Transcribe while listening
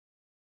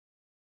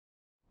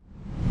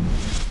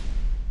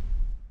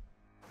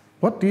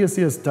What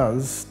DSES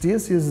does,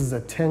 DSES is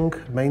a tank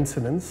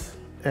maintenance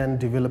and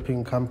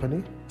developing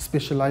company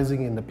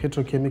specializing in the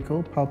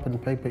petrochemical, pulp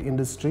and paper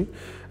industry,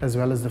 as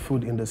well as the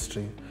food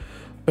industry.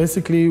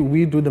 Basically,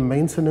 we do the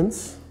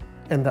maintenance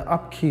and the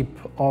upkeep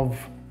of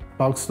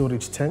bulk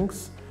storage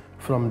tanks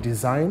from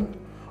design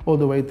all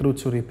the way through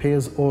to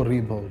repairs or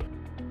rebuild.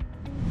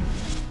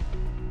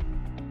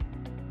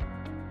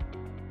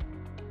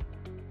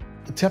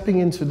 Tapping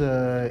into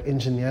the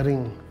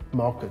engineering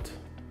market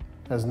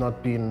has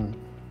not been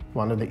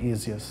one of the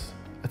easiest.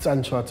 It's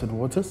uncharted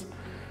waters.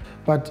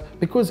 But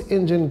because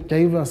Engine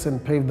gave us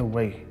and paved the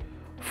way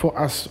for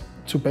us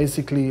to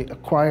basically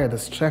acquire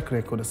this track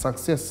record, a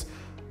success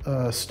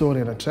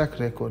story and a track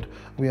record,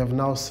 we have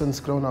now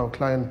since grown our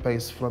client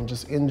base from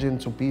just Engine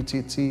to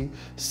BTT,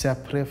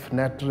 SAPREF,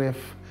 NatRef,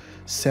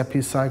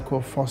 SAPI,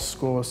 Psycho,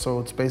 Fosco, so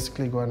it's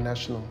basically gone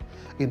national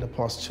in the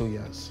past 2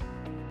 years.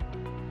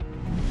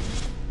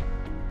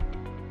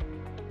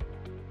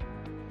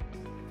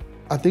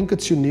 I think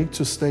it's unique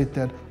to state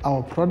that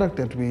our product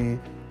that we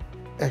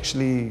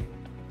actually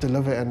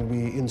deliver and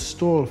we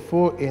install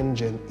for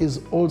Engine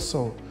is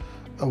also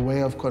a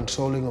way of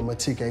controlling or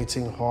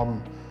mitigating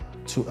harm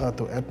to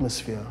earth or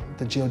atmosphere.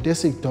 The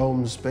geodesic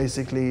domes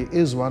basically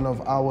is one of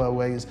our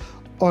ways.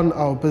 On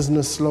our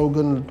business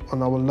slogan,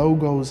 on our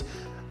logos,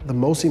 the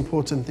most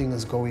important thing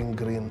is going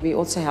green. We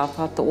also help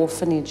out the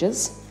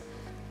orphanages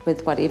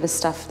with whatever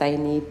stuff they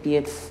need, be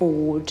it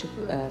food,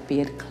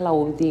 be it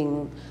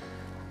clothing,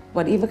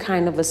 whatever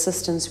kind of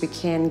assistance we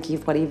can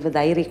give, whatever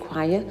they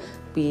require,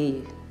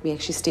 we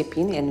actually step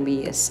in and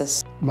we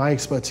assist. My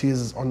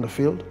expertise is on the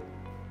field.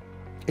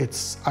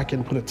 I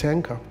can put a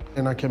tank up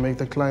and I can make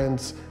the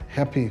clients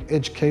happy.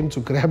 Edge came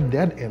to grab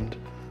that end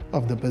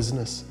of the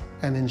business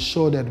and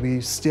ensure that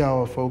we steer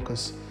our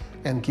focus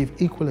and give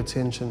equal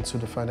attention to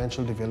the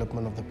financial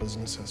development of the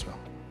business as well.